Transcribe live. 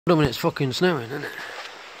I mean, it's fucking snowing, isn't it?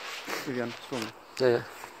 Again, Yeah.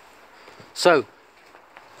 So,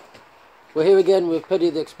 we're here again with Peddy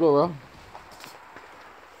the Explorer.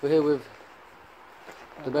 We're here with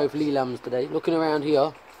the both Liams today, looking around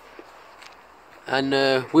here. And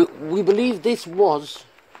we believe this was,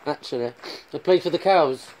 actually, the place for the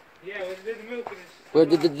cows. Yeah, where they did the milking. Where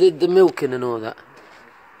they did the milking and all that.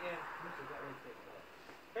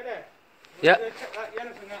 Yeah. Yeah. Check that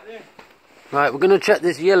yellow thing out there. Right, we're going to check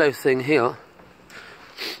this yellow thing here,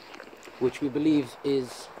 which we believe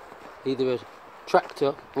is either a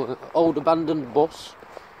tractor or an old abandoned bus.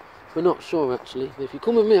 We're not sure actually, but if you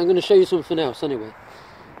come with me I'm going to show you something else anyway.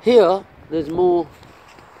 Here, there's more.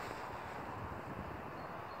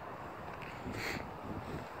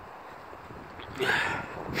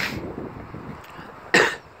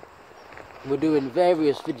 We're doing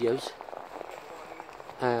various videos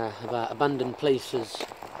about abandoned places,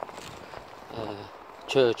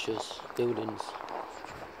 churches, buildings.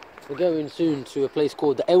 We're going soon to a place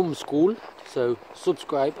called the Elm School, so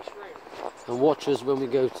subscribe and watch us when we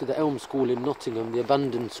go to the Elm School in Nottingham, the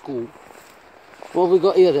abandoned school. What have we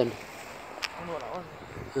got here then? I know what that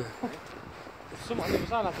was. Something on the other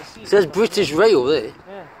side, like a seat. It says British Rail there.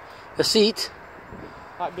 Yeah. A seat.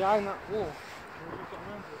 Like behind that wall.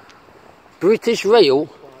 British Rail?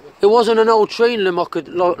 It wasn't an old train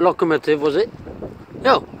locomotive, was it?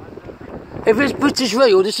 No. If it's British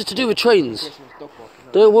Rail, this is to do with trains.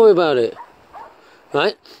 Don't worry about it.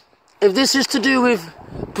 Right? If this is to do with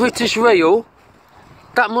British Rail,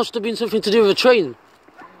 that must have been something to do with a train.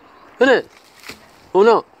 Isn't it? Or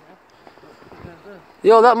not?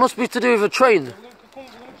 Yo, that must be to do with a train.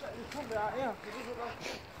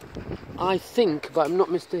 I think, but I'm not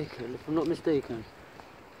mistaken, if I'm not mistaken,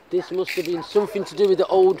 this must have been something to do with the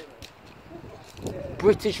old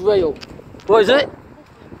British Rail. What is it?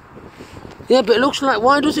 Yeah, but it looks like,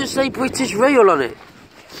 why does it say British Rail on it?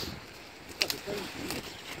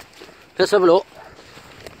 Let's have a look.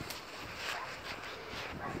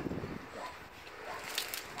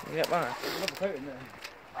 Yeah, man.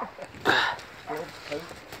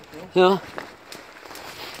 Yeah.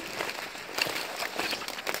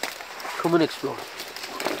 Come and explore.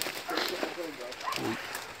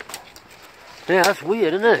 Yeah, that's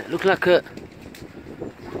weird, isn't it? Looks like a...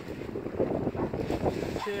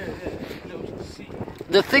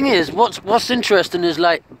 The thing is, what's interesting is,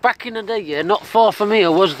 like, back in the day, yeah, not far from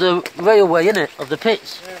here was the railway, innit, of the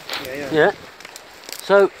pits. Yeah.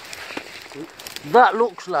 So that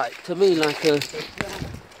looks like, to me, like a...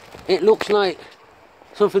 It looks like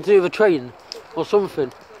something to do with a train or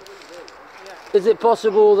something. Is it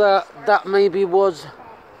possible that that maybe was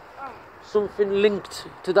something linked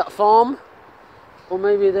to that farm? Or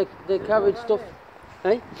maybe they carried stuff,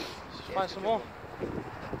 eh? Let's find some more.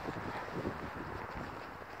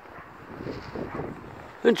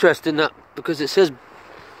 Interesting that, because it says, the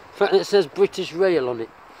fact that it says British Rail on it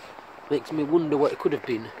makes me wonder what it could have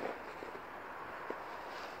been.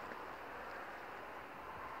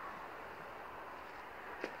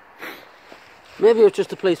 Maybe it was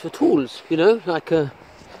just a place for tools, you know, like a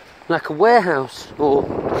warehouse, or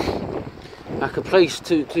like a place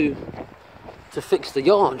to fix the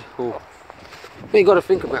yard. Or you got to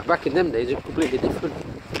think about back in them days, it was completely different.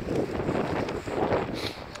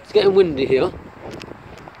 It's getting windy here,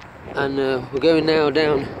 and we're going now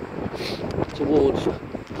down towards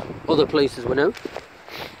other places we know.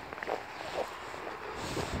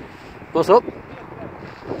 What's up?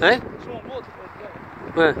 Eh?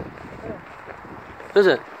 Where? Is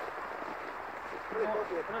it?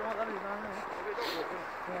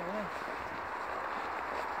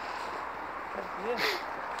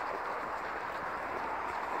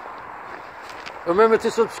 Remember to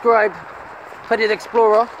subscribe, Peddy the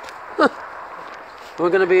Explorer. We're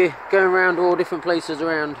going to be going around all different places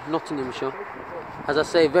around Nottinghamshire. As I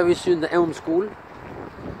say, very soon the Elm School.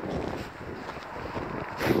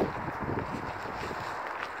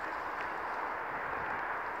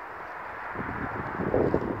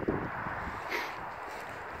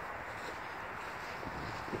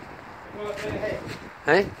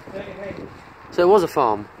 Hey? So it was a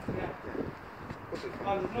farm?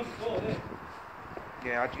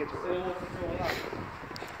 Yeah, how'd you get to it?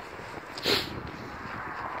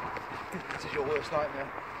 This is your worst nightmare.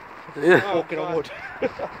 Yeah. Walking on wood.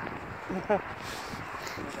 Does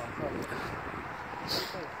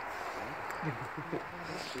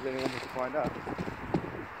anyone want me to find out?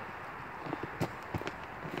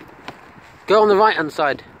 Go on the right hand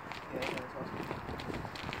side.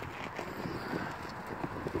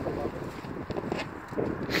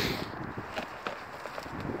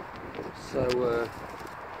 So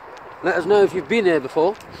let us know if you've been here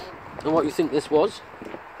before. and what you think this was.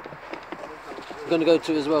 We're going to go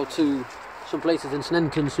to as well to some places in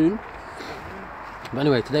Sneinton soon. But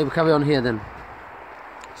anyway, today we carry on here then.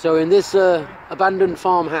 So in this abandoned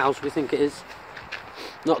farmhouse, we think it is,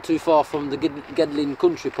 not too far from the Gedling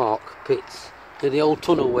Country Park pits, to the old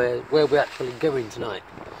tunnel where we're actually going tonight.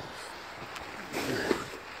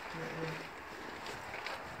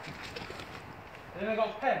 Then I got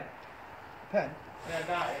a pen. Pen? Yeah, I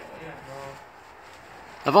got it. Yeah.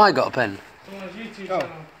 Have I got a pen? Someone's YouTube Oh.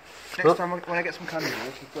 channel. Next time when I get some candy,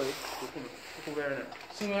 we'll put there in it.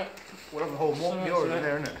 We'll have the whole more in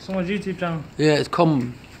there, innit? Someone's YouTube channel. Yeah, it's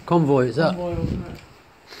Convoy, is that? Convoy, wasn't it?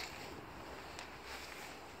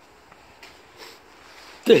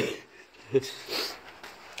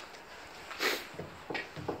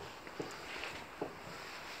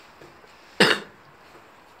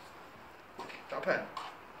 Got a pen?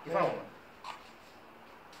 You found one?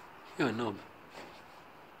 You're a knob.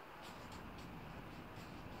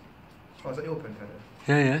 Oh, is that your pen, Peddy?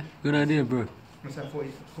 Yeah, good idea, bro. Must have 40.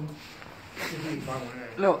 You found one,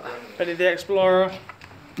 innit? Look. Peddy the Explorer.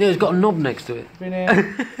 Yeah, it's got a knob next to it. Been here.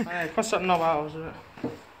 Hey, pass that knob out, isn't it?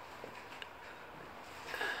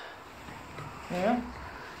 Yeah?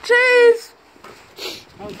 Cheese!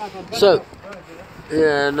 So,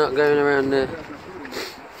 yeah, not going around there.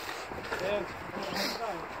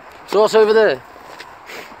 So what's over there?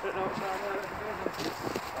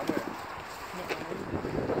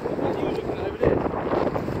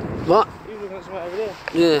 What? You looking at something over there?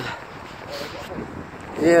 Yeah.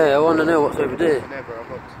 Yeah, I want to know what's over there. No, bro,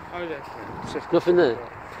 I've looked. Oh, there. Nothing there.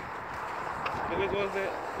 Look towards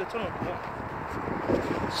the tunnel.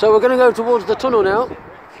 Yeah. So we're going to go towards the tunnel now,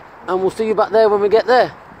 and we'll see you back there when we get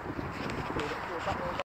there.